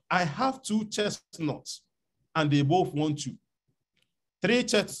 I have 2 chestnuts and they both want to. 3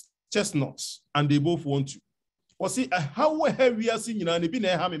 chestnuts and they both want to. Was it how heavy as in na bi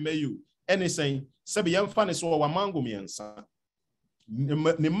na ha me mayu anything sabe yam fa ne so wa mango miensa.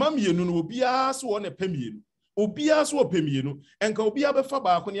 Ne mamienu no obia so na pamienu. Obia so pamienu enka obia be fa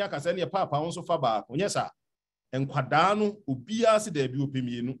baako ne akasa ne papa won so fa baako. Nyesa enkwada no obia se da bi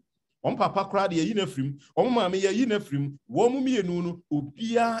opamienu. On papa kra de yi na frim, on maame yi na frim, wo mu mienu no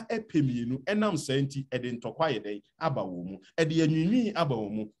obia epemienu enam santi e de ntokwa ye den aba wo mu. E de anwinwi aba wo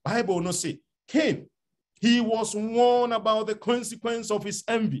mu. Bible no say, Cain, he was warned about the consequence of his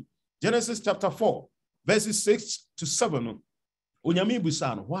envy. Genesis chapter 4, verses 6 to 7. Onyame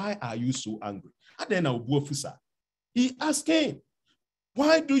busa, why are you so angry? Adena obu afusa. He asked Cain,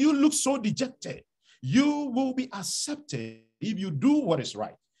 why do you look so dejected? You will be accepted if you do what is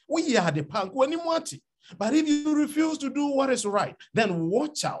right. We are the punk when you want it. But if you refuse to do what is right, then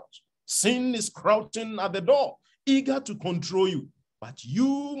watch out. Sin is crouching at the door, eager to control you. But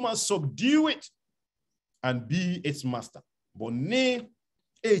you must subdue it and be its master. Bonne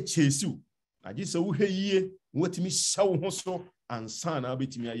e chesu. Ajisa uheye wetimi shawo hoso ansana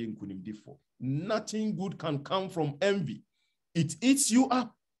betimi aye nkunimdifo. Nothing good can come from envy. It eats you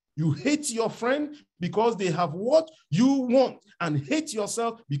up. You hate your friend because they have what you want and hate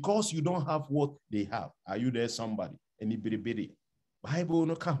yourself because you don't have what they have. Are you there, somebody? Anybody? Bible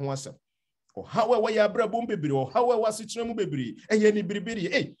no ka ho asem. Or however ya brabum bebiri or however sitremu bebiri. Any bibiri.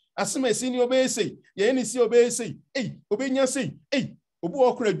 Hey, asema sini obey say. Ye any si obey say. Hey, obenya say. Hey, obu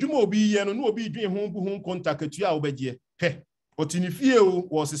okra dwuma obi ye no obi dwen ho bu ho contact atua obegye. He, otinifie o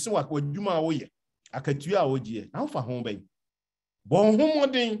wo sese wa dwuma wo ye. Akatua wo gye. Na fa ho ben. Bon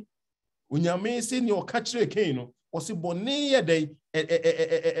homodin unyame se ni okachire Cain no osi bone ye dey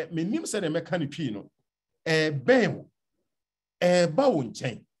menim se na meka ne twi no ben ba wo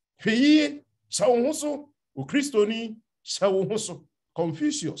nchen hweyi shawo hoso o kristoni shawo hoso.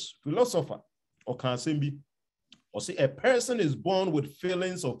 Confucius, philosopher, or kansembi, or say a person is born with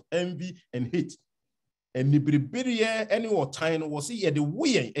feelings of envy and hate. And nibribiriye any or time was see the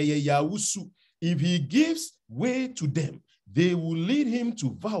way yawusu. If he gives way to them, they will lead him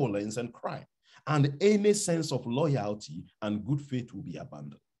to violence and crime, and any sense of loyalty and good faith will be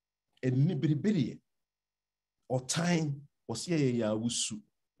abandoned. And nibribiriye or time was yawusu.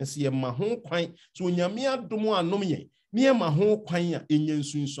 And see a mahon quine so nyamia domo anomye. Near my whole quine in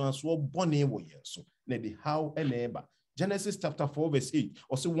Yensun so bonny way so maybe how and ever. Genesis chapter 4, verse 8.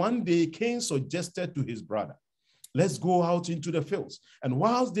 Also, one day Cain suggested to his brother, let's go out into the fields. And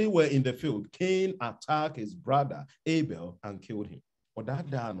whilst they were in the field, Cain attacked his brother Abel and killed him. Or that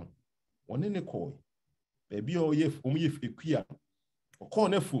dano, one in the coy, baby or yef equia, or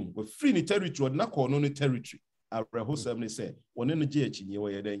corner fum, with free in territory, or not on the territory. Our host said, one in the judge in your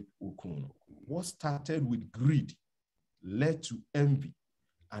way, what started with greed led to envy,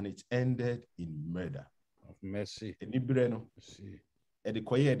 and it ended in murder. Of mercy. Enibreno. Edi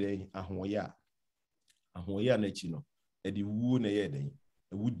koye den ahoya. Ahoya na chino. Edi wu na ye den.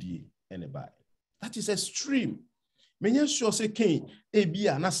 Ewudie ene ba. That is extreme. Menya sure say Cain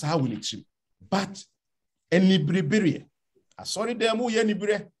ebia na sa woni chim. But enibribire. Asori dem mu ye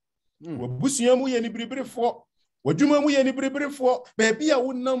nibre. Wabusia mu ye nibribire fo. Wadwuma mu ye nibribire fo. Ba bia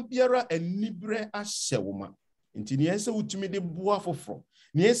wonam biara enibre ahye wo ma. Nti ne yesa utumi de boa foforo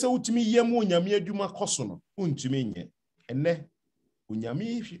ne yesa utumi yem onyame adwuma koso no untumi nye enne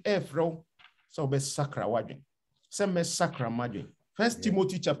onyame efro so be sakra wadwen se me sakra madwen. 1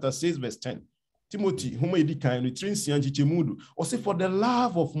 Timothy chapter 6 verse 10. Timothy homa edi kan no trinsia nchichemudu or say for the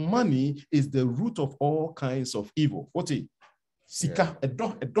love of money is the root of all kinds of evil. What is sika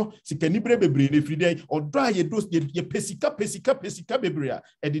edo sika nibre bebre ne fride odo aye do ye pesika bebre a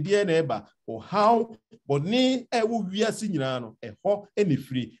edede na eba or how boni e wo wiase nyina no eho ene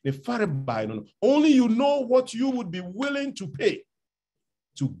free ne fare by no only you know what you would be willing to pay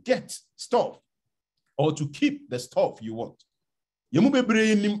to get stuff or to keep the stuff you want. Yemu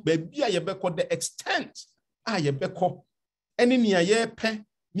bebre nim ba bia ye be the extent ye beko ene nia ye pe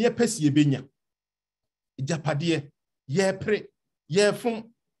ne pesi ebenya ijapade ye pre ye fun.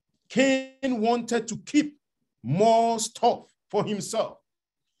 Cain wanted to keep more stuff for himself,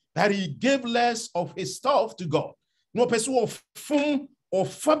 that he gave less of his stuff to God. No person of fun or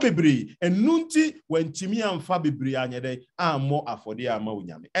fabebre and nunti when Timmy and fabebre anyade are more affordable ama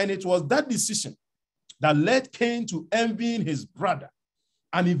unyame. And it was that decision that led Cain to envying his brother.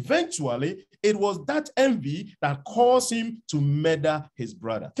 And eventually, it was that envy that caused him to murder his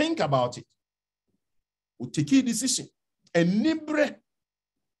brother. Think about it. We take a decision. And nibre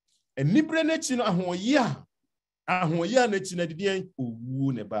nechino ahoya nechina didian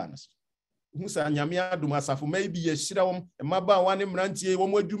owu ne banas. Husa nyamia dum asafo maybe ye shira wom maba wane mrantie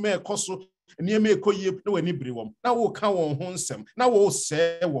wom aduma ekoso niam ekoyie na wani bere wom na wo ka won ho nsem na wo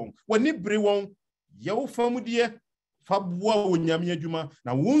se won wani bere won ye wo famudie fabua onyame adwuma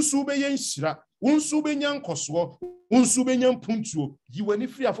na wonsu be ye nhira wonsu be nya nkoso wonsu be nya mpuntuo yi wani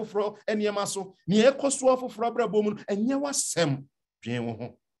firi afoforo eniema so ne ekoso afoforo abrabom no enye wasem dwen wo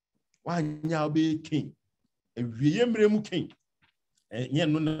ho wanya be king ewiye mremu king nye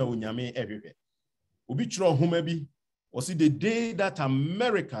no na onyame ehwehwe obi tro homa bi o see the day that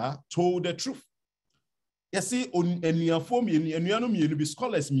America told the truth. You see eniafo mienu enuano mienu bi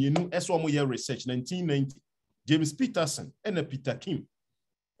scholars mienu eso mo ye research 1990 James Peterson and Peter Kim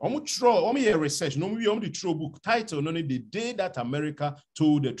omo ye research no we omo the true book title no the day that America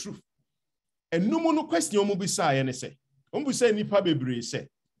told the truth. And no mo no question omo bi say ene say omo bi say nipa bebre say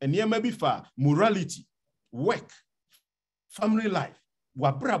eniema bi fa morality, work, family life,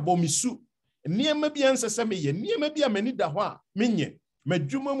 wabra bomisu, niema bi ansese meye, niema bi amani da ho a menye,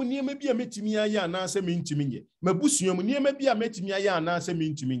 madwuma mu niema bi ametimi aya na ase mentimi nye, mabusua mu niema bi ametimi aya na ase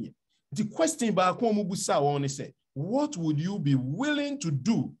mentimi nye. The question ba ko mu busa won say, what would you be willing to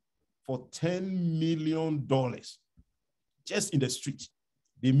do for $10 million just in the street?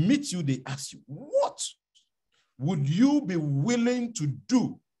 They meet you, they ask you, what would you be willing to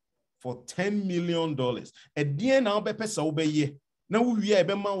do for $10 million? At the end, I'll be pesa obeye. Now we are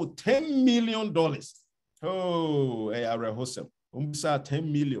 $10 million. Oh, I are a hostel. Umbusa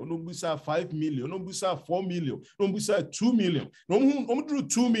 10 million, umbusa 5 million, umbusa 4 million, umbusa 2 million. Umdru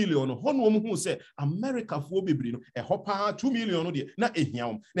 2 million. Who say America for bebree no e hopa 2 million no de na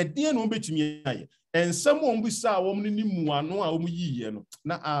ehiam. Na de no betumi aye. And some umbusa wom ni mu ano a yiye no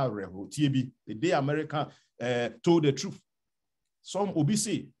na areho tie bi. The day America told the truth. Some obi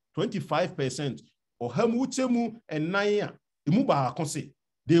say 25% or hamutemu and naya imuba konse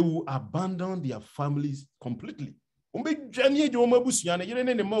they will abandon their families completely. Umbe janie jo mabusuane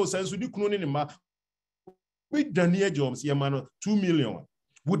yene ne ma osansu di kunu ne ma we janie jo se yemano 2 million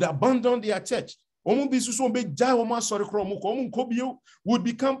would abandon their church. Omo bi suso umbe jai omo sorry kro mo ko nkobio would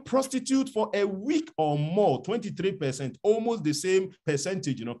become prostitute for a week or more. 23%, almost the same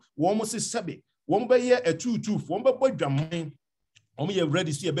percentage, you know. Womo se sabe wombe ye a 2 wombe boy dwaman omo ye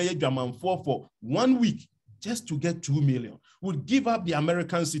ready see be ye dwaman for 1 week just to get 2 million. Would give up the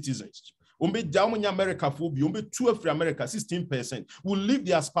American citizens. Umbe jamu America for bi umbe 2 free America 16% will leave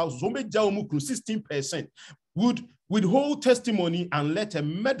their spouses. Umbe jamu 16% would withhold testimony and let a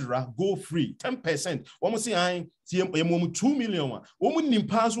murderer go free. 10%. Almost say 2 million.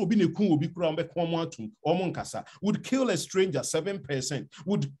 Would kill a stranger. 7%.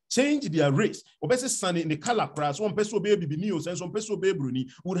 Would change their race. In the color class. One person baby news and some person baby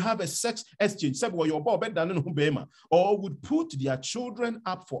would have a sex exchange. Or would put their children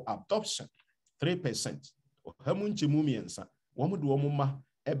up for adoption. 3%.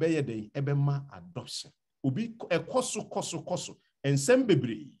 Adoption. Ubi koso and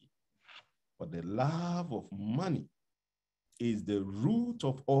sembebri. But the love of money is the root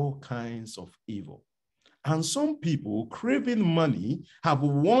of all kinds of evil. And some people craving money have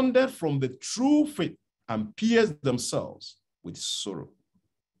wandered from the true faith and pierced themselves with sorrow.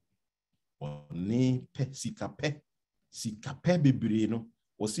 Boni sikape bebre no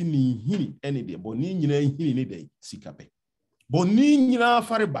osi ni hini ene de boni nyina hini ne de sikape. Boni nyina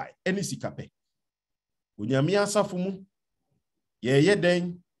fare bai ene sikape. Onyame asafo mu ye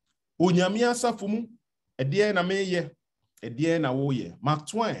den onyame asafo mu ede na meye ede na wo ye Mark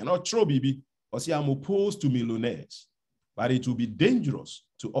Twain no tro bibi o say I'm opposed to millionaires, but it will be dangerous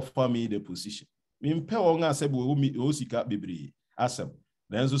to offer me the position. Me mpe won asebo o sika bebre asem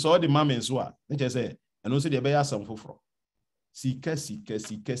then so the mamen so a nche say eno so de be asem foforo sika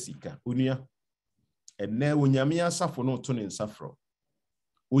onua ene onyame asafo no to ne nsafro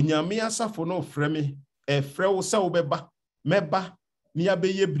onyame asafo no freme efrewo se obeba meba ni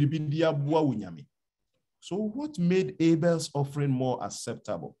abeye bribidi aboa onyame. So what made Abel's offering more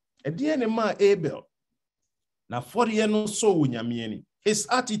acceptable? Ediene ma Abel Na for the no so unyamieni. His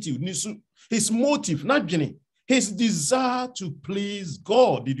attitude, his motive, not Jenny, his desire to please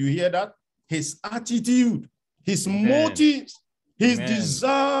God. Did you hear that? His attitude, his motives, his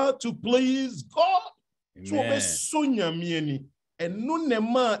desire to please God. So be so unyamieni. And no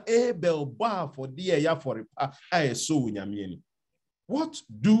nema Abel bar for the ya for I so unyamieni. What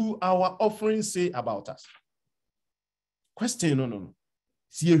do our offerings say about us? Question, no.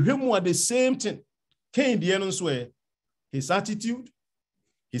 See him are the same thing. Cain the answer, his attitude,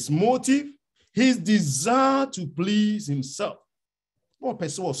 his motive, his desire to please himself. What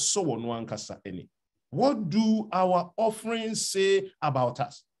person was so on one kasa any? What do our offerings say about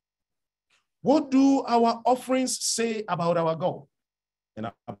us? What do our offerings say about our God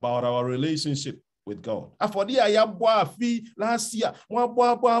and about our relationship with God? After I fee last year,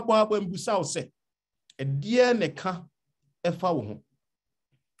 one say, a dear neka efa.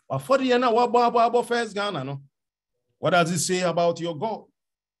 For the end, first Ghana, no. What does it say about your God?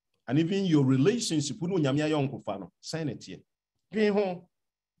 And even your relationship with your sign it here. Dream home.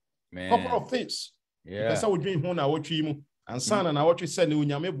 Couple of things. Yeah. That's how we dream home now. And son and I watch you send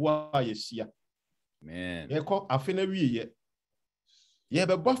unyame boa yesia. Man. Ye call afina ye. Ye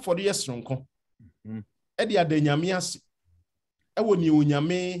be buff for the yesronko. Edi ade nyame ase. Ewo ni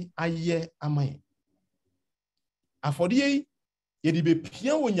unyame aye amaye. Afodie yedi be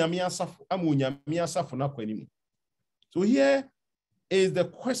pia unyame asafo am unyame asafo na kwanimu. So here is the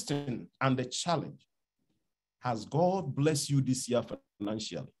question and the challenge. Has God blessed you this year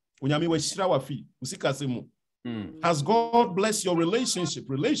financially? Has God blessed your relationship,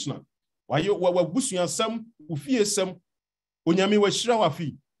 relational?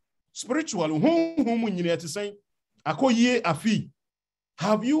 Spiritual,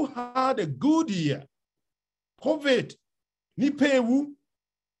 have you had a good year? COVID, ni pewu,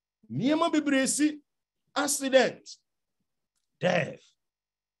 niema bibresi, accident, death.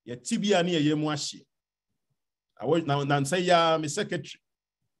 Ye tibia ni ye mwashi. I was now say ya my secretary.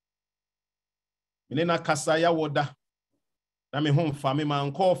 Menena kasa ya woda. Na me home family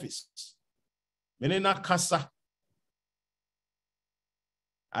man office. Menena kasa.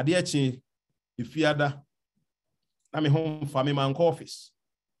 Adiechi ifiada. Na me home family man office.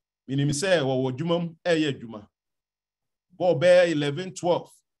 Minim say wo dwumam eye dwuma. Bo be 11 12.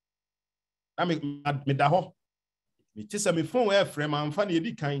 Na me da ho. Me tisa me phone we frame am fa na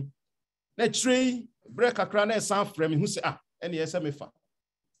edi kan. Na tree break akra na san frame hu say ene ye say me fa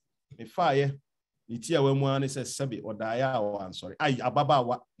ye ni tia wa mu an say sebe odaya o I'm sorry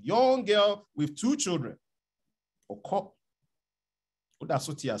ababa young girl with 2 children okọ oda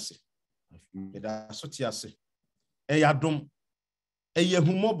so ti ase me da so ti ase e yadom e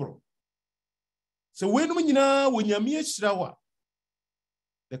yehumobro so when nyina wonyame ahira wa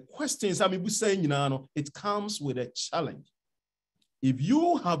the questions am busa nyina no it comes with a challenge. If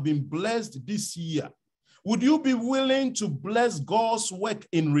you have been blessed this year, would you be willing to bless God's work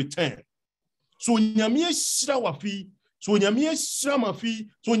in return? So nyame shira wafi, so nyame shira mafi,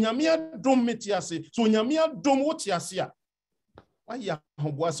 so nyame dom metiase, so nyame dom wotiase a. Why ya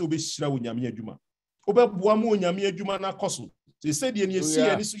hoboa se obe shira wo nyame adwuma. Obe boa mo nyame adwuma na koso. They said ye si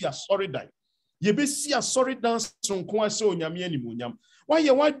ani so ya sorry die. Ye be si a sorry dance sonko ase o nyame animonyam. Why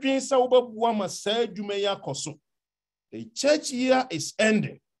ye wadwen se obe boa ma sa adwuma ya koso. The church year is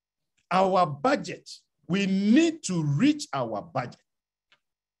ending. Our budget, we need to reach our budget.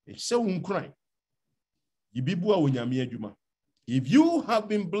 If you have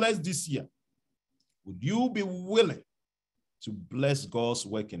been blessed this year, would you be willing to bless God's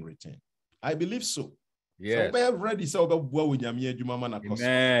work in return? I believe so. Yes. So ready so amen.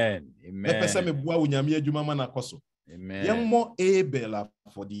 Amen. Young more able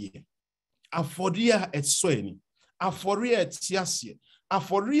for the year. Aforia et soeni. Aforia tiasie,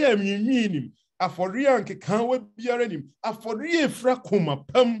 aforia minim, aforia nke kanwe biara nim, aforia fra koma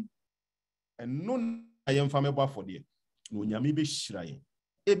pam. And no ayem famebo afodie. No nyame be hyira yen.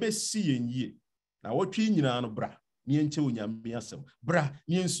 Ebe si yen yie. Na wotwe nyina no bra, ne enche onyame asem. Bra,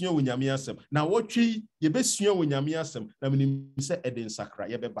 ne ensua onyame asem. Na wotwe ye besua onyame asem. Na minim se eden sakra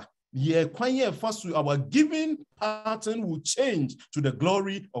ye beba. Ye kwan ye fasu our giving pattern will change to the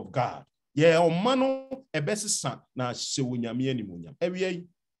glory of God. Yeah, omano ebesisa na sewunyame animunyam. Ewie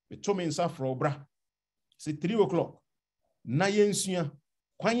me to me nsa fro bra. Say 3 o'clock. Na yensua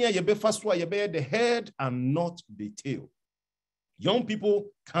kwanya ye be faso ye be the head and not the tail. Young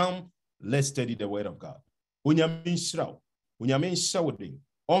people, come, let's study the word of God. Unyame nshira, unyame nshawodin.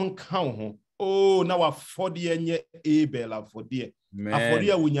 On count ho. Oh, now afodi enye Abel afodi.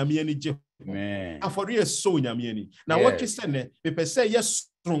 Afodi unyame ani je. Afodi so unyame ani. Na what you say ne, me say yes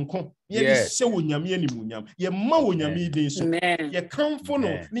tronko ye se onyame animunyam ye ma onyame din so ye kamfo no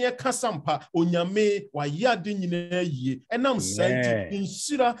na ye kasampa onyame wa yade nyina yie enam santi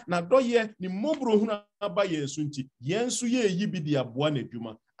nshira na doye ni mobro huna aba ye so nti ye nso ye yi bi de aboa na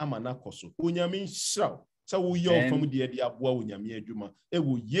adwuma ama na koso onyame nshira sa wo ye ofam de aboa onyame adwuma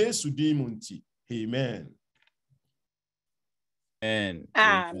ewo Yesu din mu nti amen. Amen.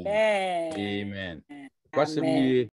 Amen. Amen.